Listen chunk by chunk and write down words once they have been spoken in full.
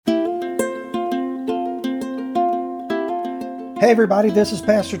Hey everybody, this is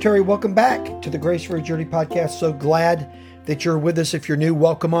Pastor Terry. Welcome back to the Grace for a Journey podcast. So glad that you're with us. If you're new,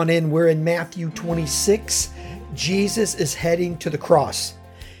 welcome on in. We're in Matthew 26. Jesus is heading to the cross.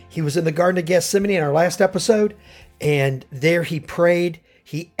 He was in the Garden of Gethsemane in our last episode, and there he prayed.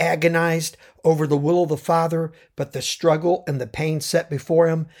 He agonized over the will of the Father, but the struggle and the pain set before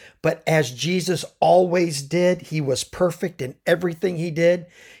him. But as Jesus always did, he was perfect in everything he did.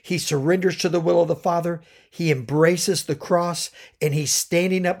 He surrenders to the will of the Father. He embraces the cross, and he's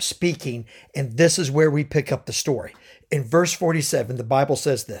standing up speaking. And this is where we pick up the story. In verse 47, the Bible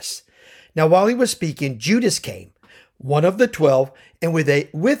says this: "Now while he was speaking, Judas came, one of the 12, and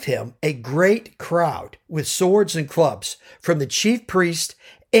with him a great crowd with swords and clubs from the chief priest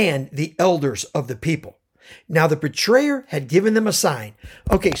and the elders of the people. Now the betrayer had given them a sign."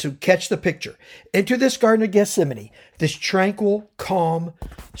 Okay, so catch the picture. Enter this Garden of Gethsemane, this tranquil, calm,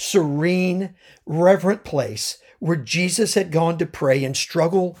 serene, reverent place where Jesus had gone to pray and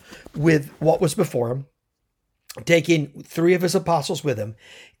struggle with what was before him, taking 3 of his apostles with him.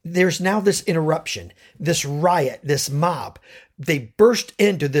 There's now this interruption, this riot, this mob. They burst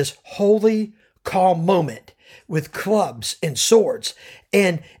into this holy, calm moment with clubs and swords.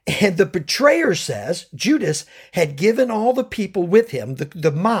 And the betrayer says, Judas had given all the people with him,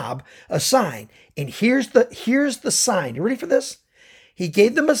 the mob, a sign. And here's the sign. You ready for this? He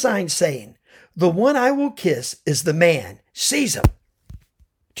gave them a sign saying, "The one I will kiss is the man. Seize him."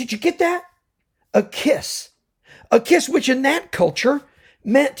 Did you get that? A kiss. A kiss which in that culture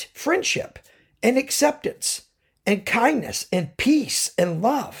meant friendship and acceptance and kindness and peace and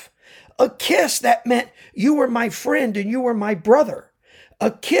love. A kiss that meant you were my friend and you were my brother. A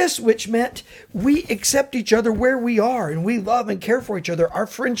kiss which meant we accept each other where we are and we love and care for each other. Our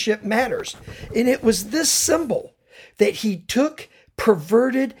friendship matters. And it was this symbol that he took,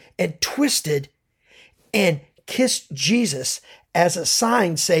 perverted and twisted, and kissed Jesus as a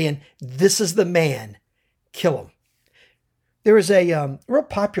sign saying, "This is the man, kill him." There was a real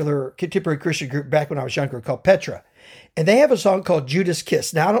popular contemporary Christian group back when I was younger called Petra. And they have a song called Judas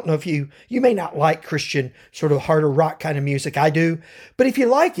Kiss. Now, I don't know if you may not like Christian sort of harder rock kind of music. I do. But if you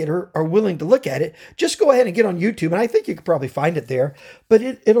like it or are willing to look at it, just go ahead and get on YouTube. And I think you could probably find it there. But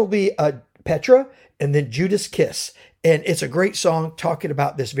it'll be Petra and then Judas Kiss. And it's a great song talking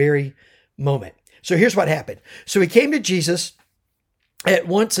about this very moment. So here's what happened. So he came to Jesus at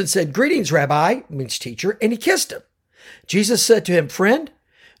once and said, "Greetings, Rabbi," means teacher. And he kissed him. Jesus said to him, "Friend,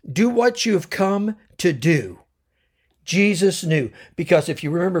 do what you have come to do." Jesus knew, because if you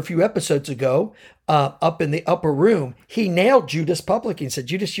remember a few episodes ago, up in the upper room, he nailed Judas publicly and said,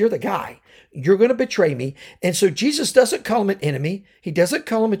 "Judas, you're the guy. You're going to betray me." And so Jesus doesn't call him an enemy. He doesn't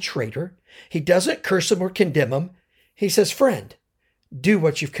call him a traitor. He doesn't curse him or condemn him. He says, "Friend, do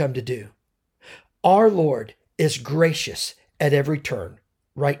what you've come to do." Our Lord is gracious at every turn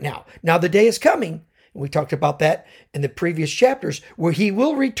right now. Now the day is coming, and we talked about that in the previous chapters, where he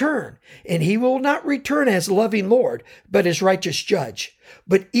will return, and he will not return as loving Lord, but as righteous judge.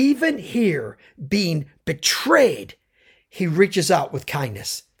 But even here, being betrayed, he reaches out with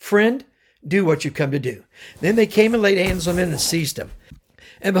kindness. "Friend, do what you've come to do." Then they came and laid hands on him and seized him.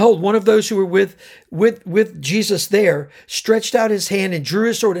 And behold, one of those who were with Jesus there stretched out his hand and drew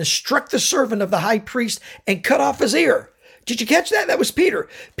his sword and struck the servant of the high priest and cut off his ear. Did you catch that? That was Peter.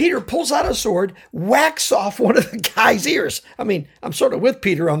 Peter pulls out a sword, whacks off one of the guy's ears. I mean, I'm sort of with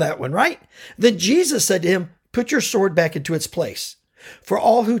Peter on that one, right? Then Jesus said to him, "Put your sword back into its place. For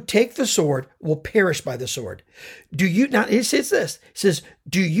all who take the sword will perish by the sword. Now it says this, it says,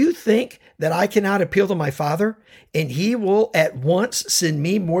 do you think that I cannot appeal to my Father and he will at once send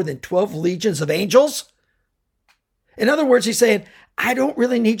me more than 12 legions of angels?" In other words, he's saying, I don't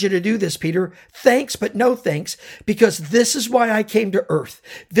really need you to do this, Peter. Thanks, but no thanks, because this is why I came to earth.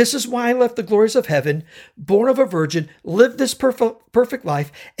 This is why I left the glories of heaven, born of a virgin, lived this perfect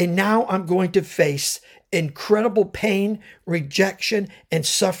life, and now I'm going to face incredible pain, rejection, and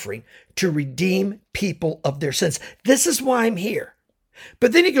suffering to redeem people of their sins. This is why I'm here.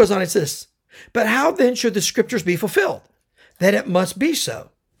 But then he goes on and says, "But how then should the scriptures be fulfilled? That it must be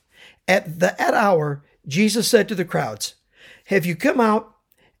so." At that hour, Jesus said to the crowds, "Have you come out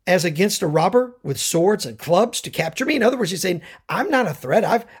as against a robber with swords and clubs to capture me?" In other words, he's saying, I'm not a threat.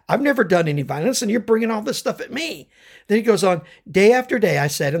 I've never done any violence, and you're bringing all this stuff at me. Then he goes on, "Day after day I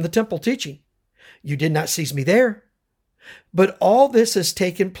sat in the temple teaching. You did not seize me there. But all this has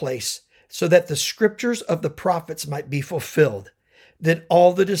taken place so that the scriptures of the prophets might be fulfilled." Then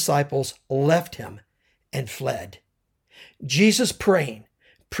all the disciples left him and fled. Jesus, praying,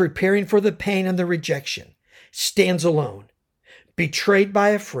 preparing for the pain and the rejection, stands alone, betrayed by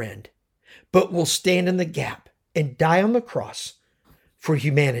a friend, but will stand in the gap and die on the cross for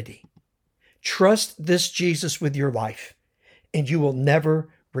humanity. Trust this Jesus with your life, and you will never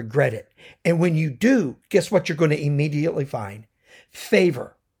regret it. And when you do, guess what you're going to immediately find?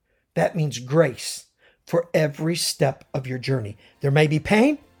 Favor. That means grace for every step of your journey. There may be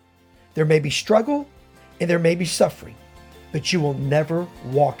pain, there may be struggle, and there may be suffering, but you will never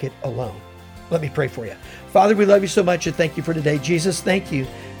walk it alone. Let me pray for you. Father, we love you so much and thank you for today. Jesus, thank you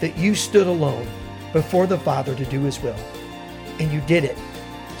that you stood alone before the Father to do his will. And you did it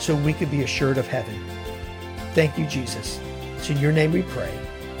so we could be assured of heaven. Thank you, Jesus. It's in your name we pray.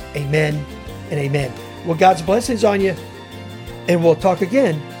 Amen and amen. Well, God's blessings on you, and we'll talk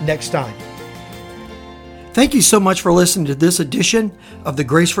again next time. Thank you so much for listening to this edition of the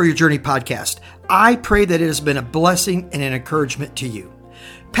Grace for Your Journey podcast. I pray that it has been a blessing and an encouragement to you.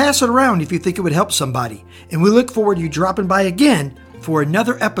 Pass it around if you think it would help somebody, and we look forward to you dropping by again for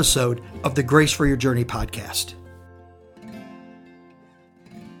another episode of the Grace for Your Journey podcast.